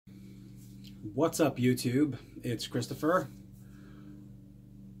What's up, YouTube? It's Christopher.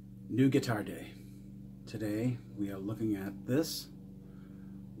 New guitar day. Today we are looking at this,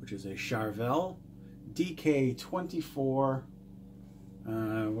 which is a Charvel DK24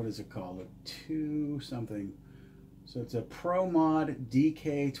 what is it called? A 2 something. So it's a Pro Mod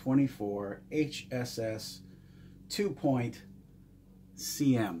DK24 HSS 2-point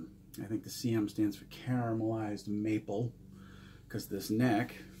CM. I think the CM stands for caramelized maple, because this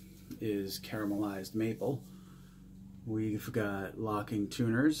neck is caramelized maple. We've got locking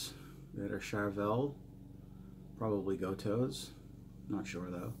tuners that are Charvel, probably Gotos, not sure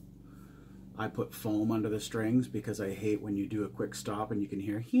though. I put foam under the strings because I hate when you do a quick stop and you can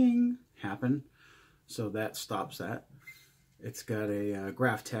hear hing happen, so that stops that. It's got a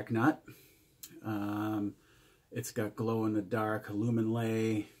Graph-Tech nut. It's got glow-in-the-dark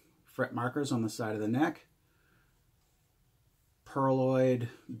luminlay fret markers on the side of the neck. Pearloid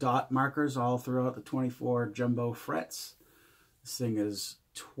dot markers all throughout the 24 jumbo frets. This thing is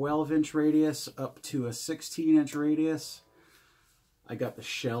 12-inch radius up to a 16-inch radius. I got the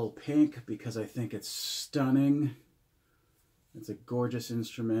shell pink because I think it's stunning. It's a gorgeous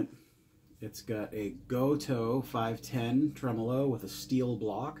instrument. It's got a Goto 510 tremolo with a steel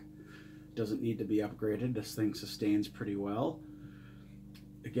block. Doesn't need to be upgraded. This thing sustains pretty well.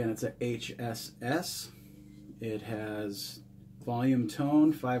 Again, it's a HSS. It has volume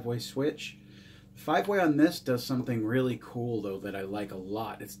tone, 5-way switch. 5-way on this does something really cool though that I like a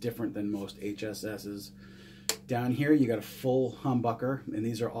lot. It's different than most HSS's. Down here you got a full humbucker, and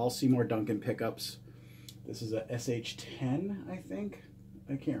these are all Seymour Duncan pickups. This is a SH10, I think.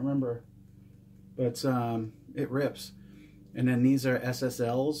 I can't remember, but it rips. And then these are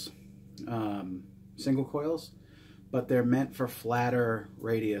SSLs, single coils, but they're meant for flatter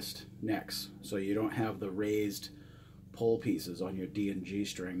radiused necks, so you don't have the raised pull pieces on your D and G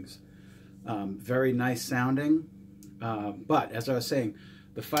strings. Very nice sounding, but as I was saying,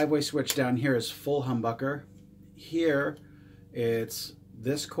 the 5-way switch down here is full humbucker. Here it's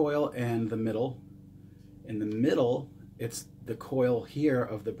this coil and the middle. In the middle it's the coil here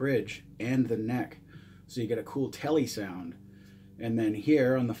of the bridge and the neck, so you get a cool telly sound. And then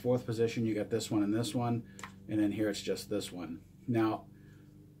here on the 4th position you got this one, and then here it's just this one. Now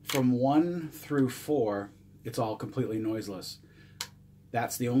from 1 through 4 it's all completely noiseless.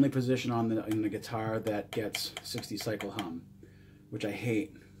 That's the only position in the guitar that gets 60 cycle hum, which I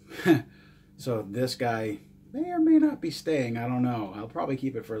hate. So this guy may or may not be staying, I don't know. I'll probably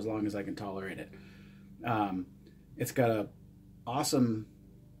keep it for as long as I can tolerate it. It's got a awesome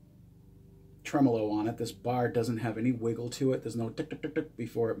tremolo on it. This bar doesn't have any wiggle to it. There's no tick tick tick tick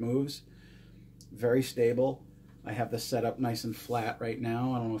before it moves. Very stable. I have this set up nice and flat right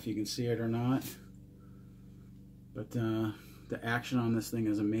now. I don't know if you can see it or not, but the action on this thing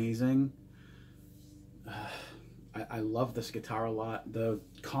is amazing. I love this guitar a lot. The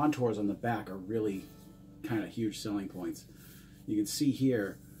contours on the back are really kind of huge selling points. You can see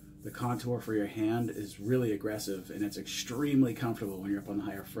here the contour for your hand is really aggressive, and it's extremely comfortable when you're up on the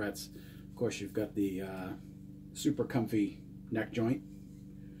higher frets. Of course, you've got the super comfy neck joint.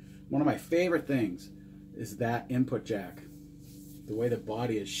 One of my favorite things is that input jack. The way the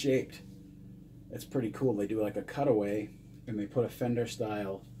body is shaped, it's pretty cool. They do like a cutaway, and they put a Fender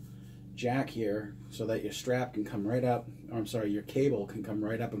style jack here so that your strap can come right up, or I'm sorry, your cable can come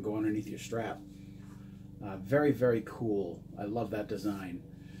right up and go underneath your strap. Very, very cool. I love that design.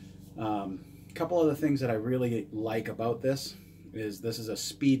 Couple other things that I really like about this is a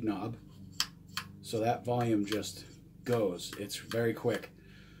speed knob, so that volume just goes. It's very quick.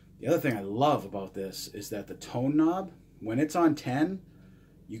 The other thing I love about this is that the tone knob, when it's on 10,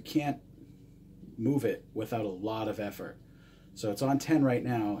 you can't move it without a lot of effort. So it's on 10 right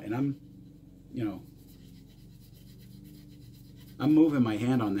now, and I'm moving my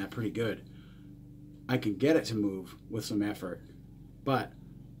hand on that pretty good. I can get it to move with some effort, but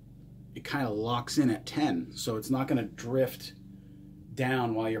it kind of locks in at 10, so it's not going to drift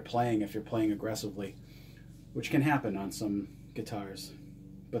down while you're playing if you're playing aggressively, which can happen on some guitars.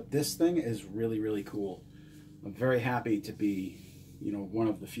 But this thing is really, really cool. I'm very happy to be, one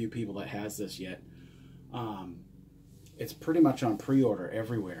of the few people that has this yet. It's pretty much on pre-order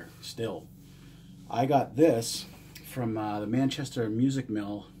everywhere still. I got this from the Manchester Music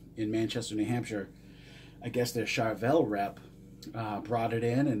Mill in Manchester, New Hampshire. I guess their Charvel rep brought it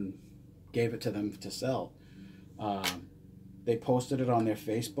in and gave it to them to sell. They posted it on their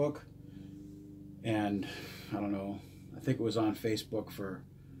Facebook, and I don't know, I think it was on Facebook for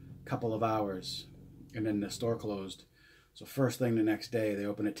a couple of hours, and then the store closed. So first thing the next day, they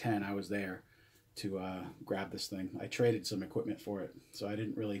opened at 10, I was there to grab this thing. I traded some equipment for it, so I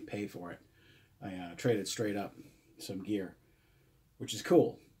didn't really pay for it. I traded straight up some gear, which is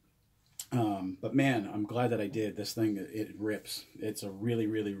cool. But man, I'm glad that I did. This thing, it rips. It's a really,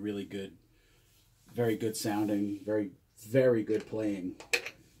 really, really good, very good sounding, very, very good playing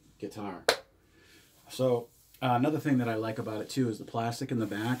guitar. So another thing that I like about it too is the plastic in the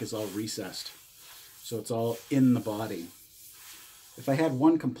back is all recessed. So it's all in the body. If I had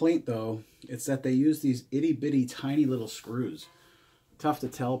one complaint though, it's that they use these itty bitty tiny little screws. Tough to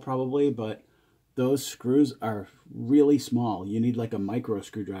tell probably, but those screws are really small. You need like a micro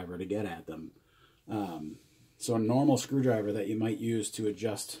screwdriver to get at them. So a normal screwdriver that you might use to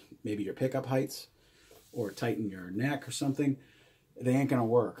adjust maybe your pickup heights or tighten your neck or something, they ain't gonna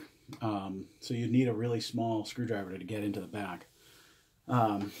work. So you need a really small screwdriver to get into the back.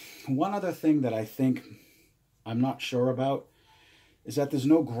 One other thing that I think I'm not sure about is that there's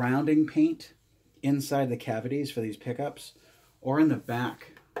no grounding paint inside the cavities for these pickups or in the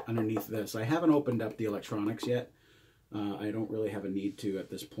back underneath this. I haven't opened up the electronics yet. I don't really have a need to at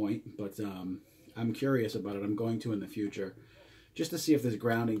this point, but I'm curious about it. I'm going to in the future just to see if there's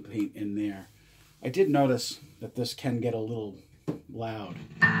grounding paint in there. I did notice that this can get a little loud.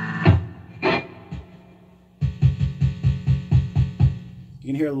 You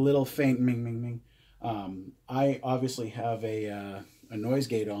can hear a little faint ming ming ming. I obviously have a noise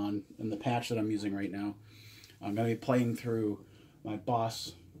gate on in the patch that I'm using right now. I'm going to be playing through my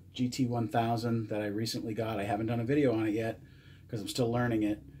Boss GT1000 that I recently got. I haven't done a video on it yet because I'm still learning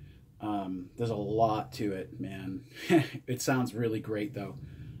it. There's a lot to it, man. It sounds really great though.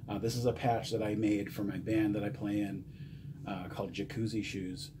 This is a patch that I made for my band that I play in called Jacuzzi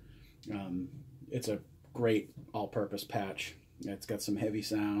Shoes. It's a great all-purpose patch. It's got some heavy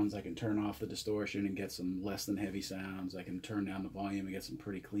sounds. I can turn off the distortion and get some less than heavy sounds. I can turn down the volume and get some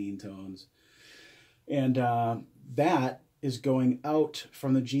pretty clean tones. And that is going out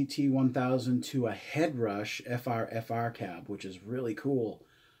from the GT1000 to a Headrush FR cab, which is really cool.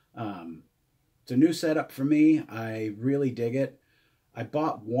 It's a new setup for me. I really dig it. I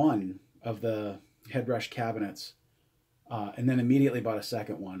bought one of the Headrush cabinets and then immediately bought a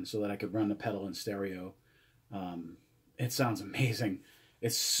second one so that I could run the pedal in stereo. It sounds amazing.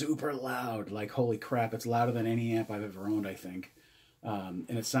 It's super loud, like holy crap. It's louder than any amp I've ever owned, I think. And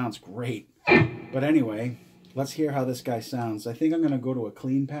it sounds great. But anyway, let's hear how this guy sounds. I think I'm going to go to a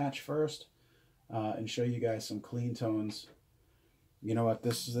clean patch first and show you guys some clean tones. You know what?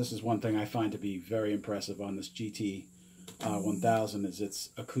 This is one thing I find to be very impressive on this GT1000 is its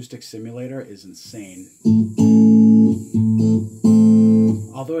acoustic simulator is insane.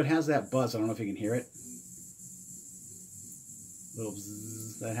 Although it has that buzz, I don't know if you can hear it. Little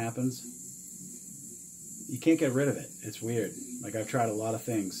bzzz that happens. You can't get rid of it. It's weird. Like I've tried a lot of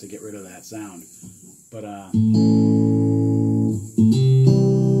things to get rid of that sound. But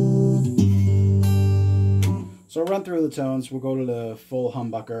so I'll run through the tones. We'll go to the full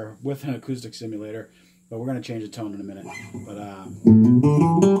humbucker with an acoustic simulator, but we're going to change the tone in a minute. But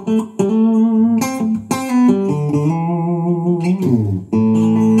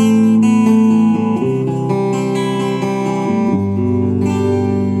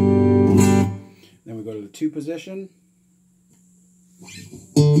then we go to the 2 position.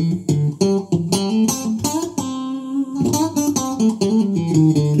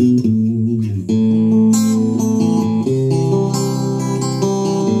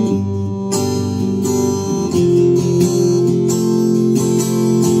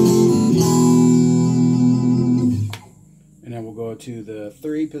 To the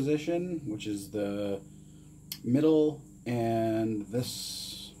 3 position, which is the middle, and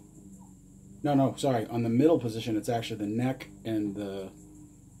this, no, sorry, on the middle position it's actually the neck and the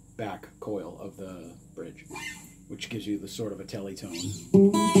back coil of the bridge, which gives you the sort of a telly tone.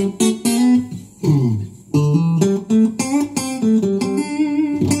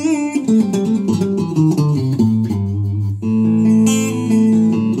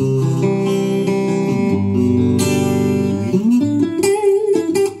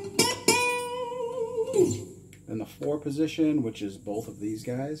 Position, which is both of these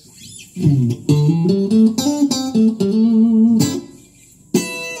guys.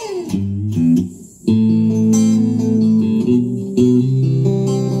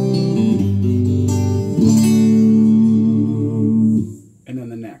 And then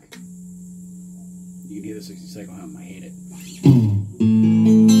the neck. You can hear the 60 cycle hum. I hate it.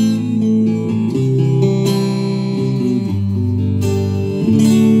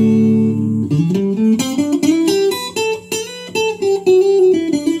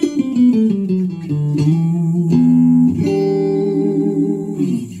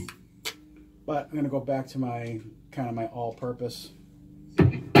 But I'm going to go back to my kind of my all-purpose.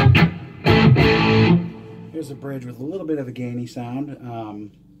 Here's a bridge with a little bit of a gainy sound.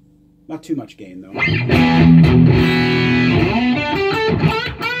 Not too much gain though.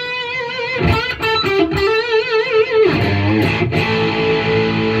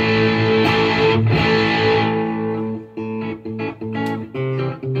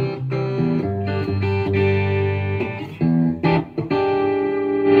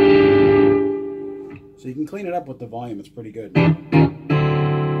 So you can clean it up with the volume, it's pretty good.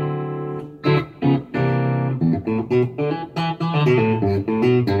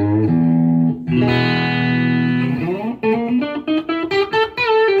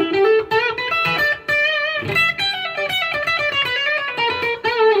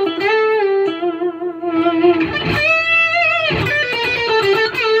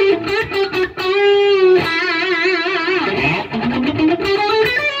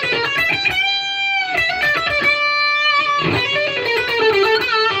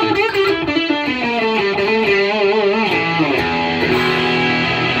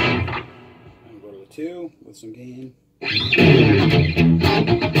 With some gain.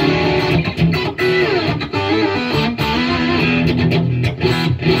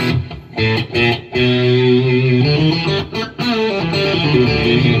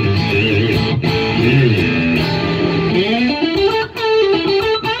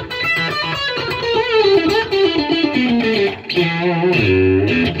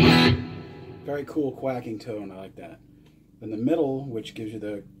 Very cool quacking tone, I like that. In the middle, which gives you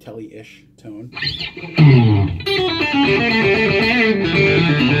the telly-ish tone.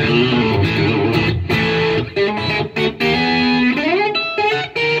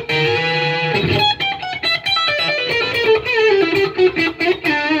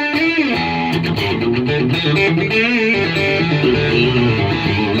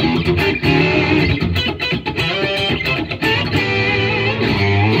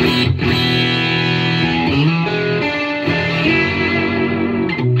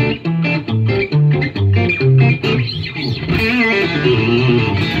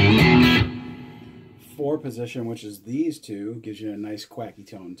 Four position, which is these two, gives you a nice quacky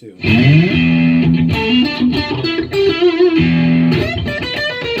tone too.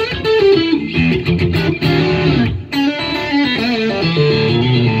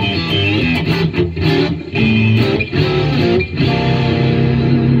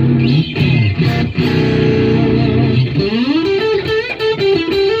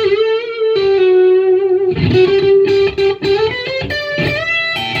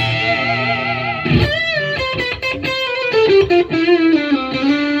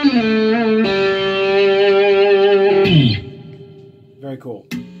 Very cool.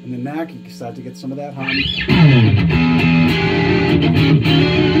 In the neck, you can start to get some of that hum.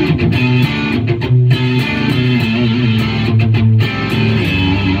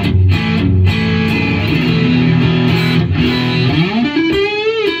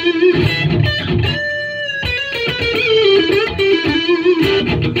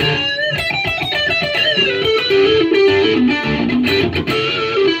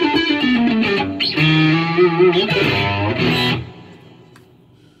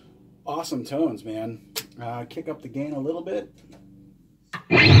 Awesome tones, man. Kick up the gain a little bit.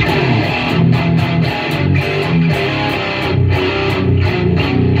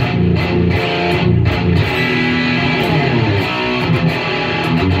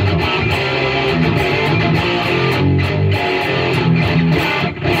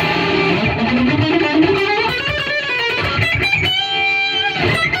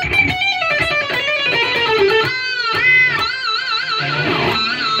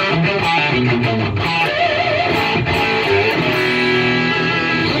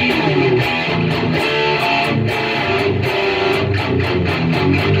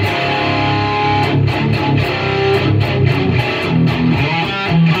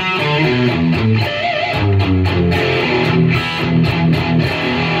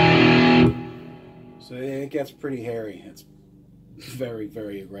 So it gets pretty hairy. It's very,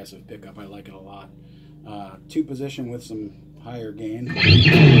 very aggressive pickup. I like it a lot. Two position with some higher gain.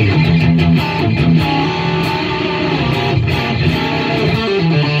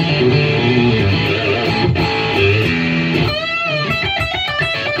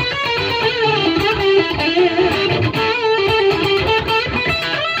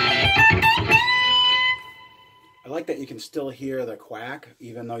 I like that you can still hear the quack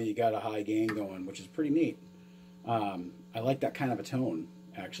even though you got a high gain going, which is pretty neat. I like that kind of a tone,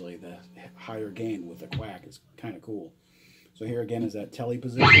 actually. The higher gain with the quack is kind of cool. So here again is that telly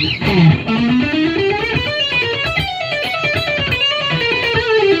position.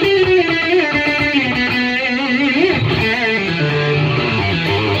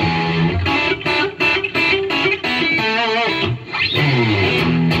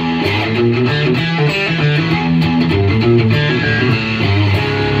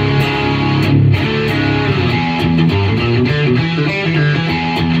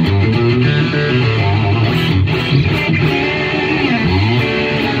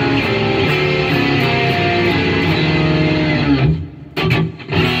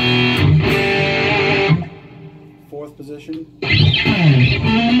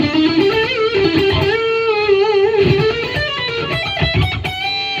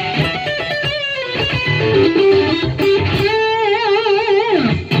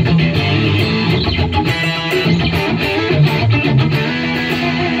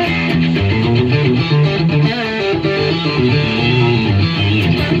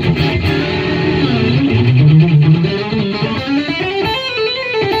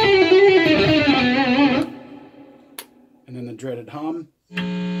 And then the dreaded hum.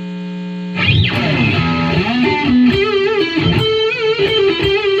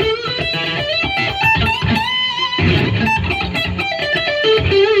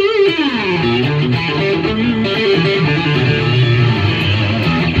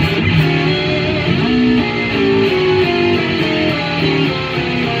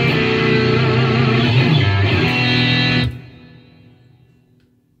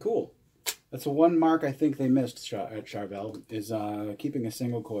 Cool. That's the one mark I think they missed at Charvel, is keeping a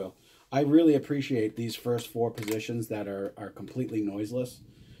single coil. I really appreciate these first 4 positions that are completely noiseless.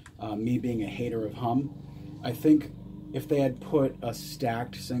 Me being a hater of hum, I think if they had put a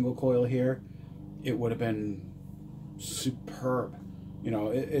stacked single coil here, it would have been superb. You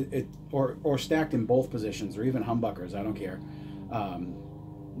know, or stacked in both positions, or even humbuckers, I don't care.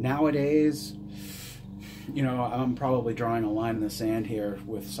 Nowadays, you know, I'm probably drawing a line in the sand here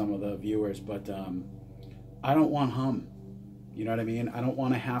with some of the viewers, but I don't want hum. You know what I mean? I don't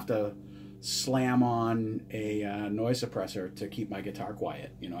want to have to slam on a noise suppressor to keep my guitar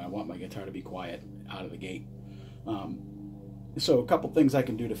quiet. You know, I want my guitar to be quiet out of the gate. So a couple things I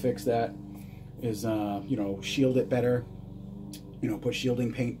can do to fix that is, you know, shield it better. You know, put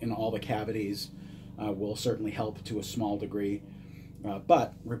shielding paint in all the cavities will certainly help to a small degree.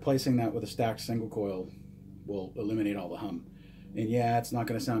 But replacing that with a stacked single coil will eliminate all the hum. And yeah, it's not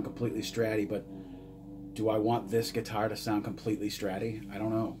going to sound completely stratty, but do I want this guitar to sound completely stratty? I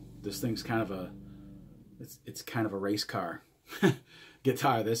don't know. This thing's kind of a, it's kind of a race car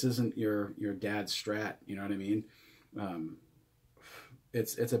guitar. This isn't your dad's Strat, you know what I mean?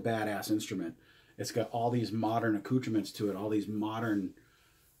 It's a badass instrument. It's got all these modern accoutrements to it, all these modern,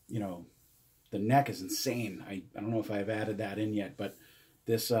 you know, the neck is insane. I don't know if I've added that in yet, but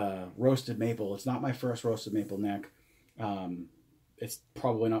this roasted maple, it's not my first roasted maple neck. It's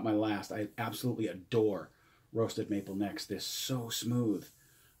probably not my last. I absolutely adore roasted maple necks. They're so smooth.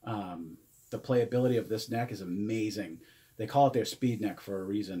 The playability of this neck is amazing. They call it their speed neck for a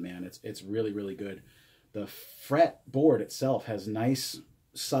reason, man. It's really, really good. The fret board itself has nice,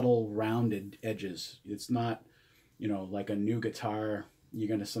 subtle, rounded edges. It's not, you know, like a new guitar. You're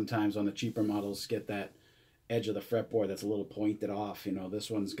going to sometimes on the cheaper models get that edge of the fretboard that's a little pointed off. You know,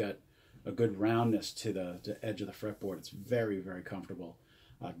 this one's got a good roundness to the edge of the fretboard. It's very, very comfortable.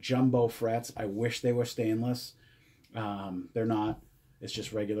 Jumbo frets. I wish they were stainless. They're not. It's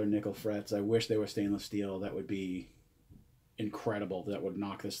just regular nickel frets. I wish they were stainless steel. That would be incredible. That would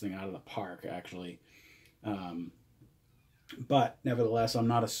knock this thing out of the park, actually. But nevertheless, I'm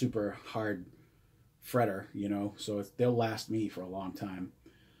not a super hard fretter, you know, so they'll last me for a long time.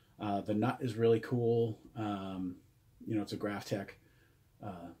 The nut is really cool. You know, it's a Graphtec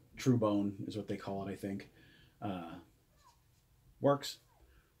True Bone is what they call it, I think. Works.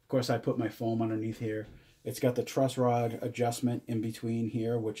 Of course, I put my foam underneath here. It's got the truss rod adjustment in between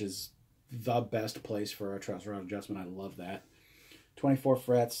here, which is the best place for a truss rod adjustment. I love that. 24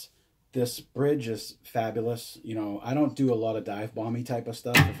 frets. This bridge is fabulous. You know, I don't do a lot of dive bomby type of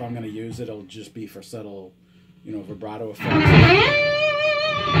stuff. If I'm going to use it, it'll just be for subtle, you know, vibrato effects.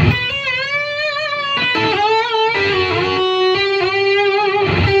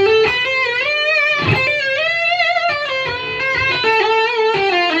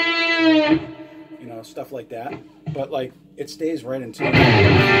 You know, stuff like that. But, like, it stays right in tune.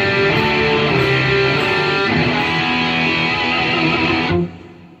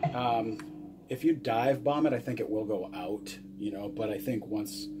 If you dive bomb it, I think it will go out, you know, but I think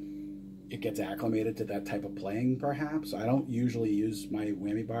once it gets acclimated to that type of playing, perhaps. I don't usually use my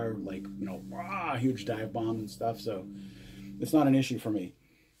whammy bar, like, you know, huge dive bomb and stuff, so it's not an issue for me.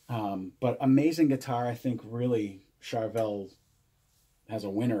 But amazing guitar. I think really Charvel has a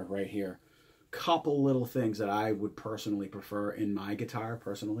winner right here. Couple little things that I would personally prefer in my guitar,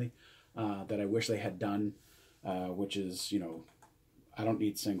 personally, that I wish they had done, which is, you know, I don't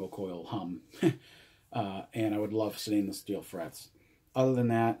need single coil hum, and I would love stainless steel frets. Other than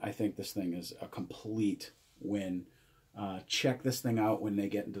that, I think this thing is a complete win. Check this thing out when they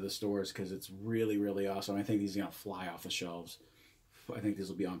get into the stores because it's really, really awesome. I think these are going to fly off the shelves. I think these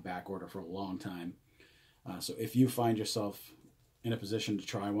will be on back order for a long time. So if you find yourself in a position to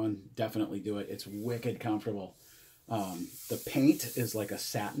try one, definitely do it. It's wicked comfortable. The paint is like a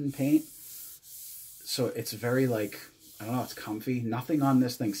satin paint. So it's very like, I don't know, it's comfy. Nothing on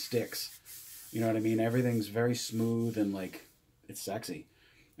this thing sticks. You know what I mean? Everything's very smooth and like, it's sexy.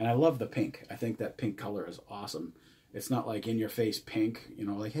 And I love the pink. I think that pink color is awesome. It's not like in your face pink, you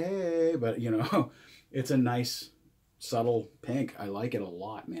know, like, hey, but you know, it's a nice subtle pink. I like it a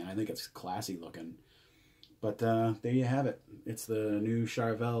lot, man. I think it's classy looking. But there you have it. It's the new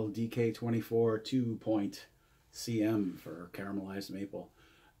Charvel DK24 2.cm for caramelized maple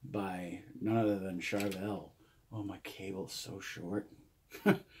by none other than Charvel. Oh, my cable's so short.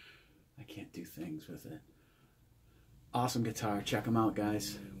 I can't do things with it. Awesome guitar. Check them out,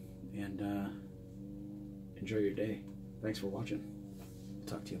 guys. And enjoy your day. Thanks for watching.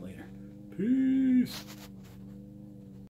 Talk to you later. Peace.